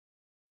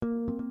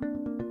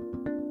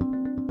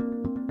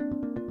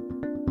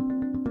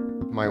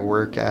My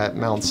work at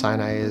Mount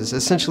Sinai is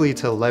essentially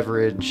to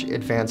leverage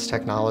advanced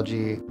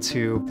technology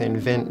to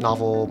invent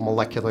novel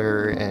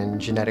molecular and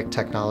genetic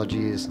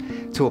technologies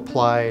to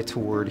apply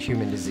toward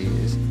human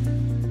disease.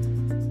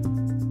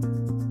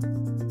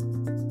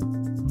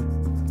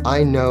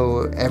 I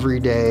know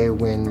every day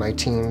when my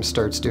team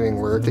starts doing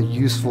work, the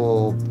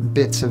useful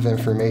bits of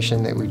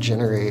information that we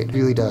generate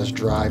really does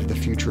drive the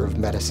future of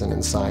medicine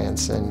and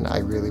science, and I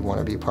really want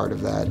to be part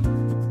of that.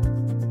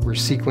 We're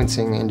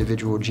sequencing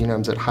individual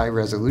genomes at high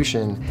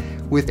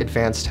resolution with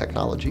advanced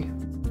technology.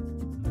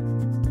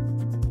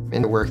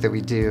 And the work that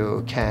we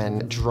do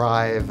can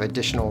drive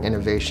additional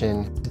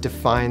innovation to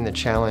define the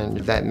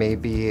challenge that may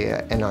be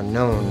an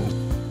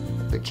unknown.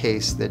 A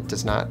case that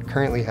does not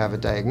currently have a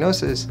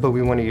diagnosis, but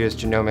we want to use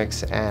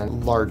genomics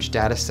and large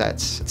data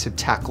sets to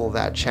tackle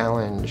that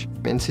challenge.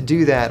 And to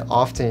do that,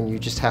 often you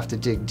just have to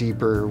dig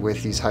deeper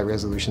with these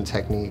high-resolution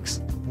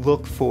techniques.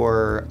 Look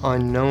for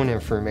unknown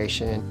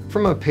information.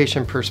 From a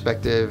patient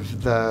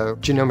perspective, the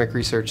genomic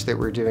research that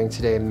we're doing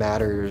today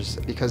matters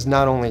because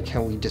not only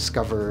can we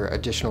discover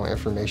additional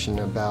information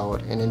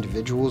about an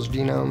individual's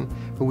genome,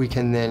 but we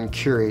can then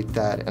curate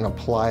that and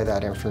apply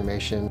that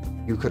information.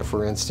 You could,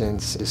 for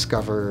instance,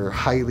 discover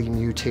highly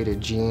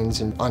mutated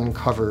genes and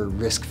uncover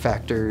risk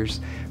factors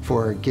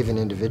for a given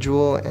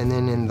individual, and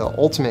then in the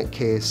ultimate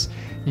case,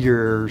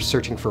 you're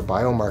searching for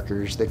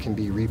biomarkers that can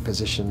be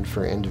repositioned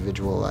for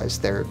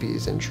individualized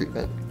therapies and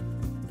treatment.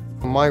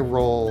 My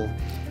role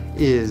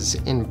is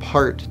in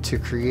part to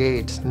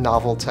create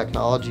novel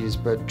technologies,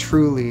 but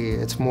truly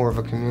it's more of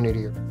a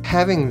community.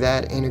 Having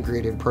that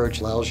integrated approach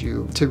allows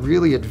you to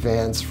really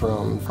advance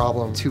from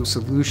problem to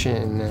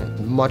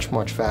solution much,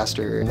 much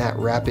faster, and that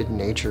rapid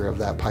nature of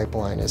that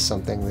pipeline is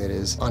something that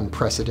is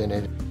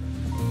unprecedented.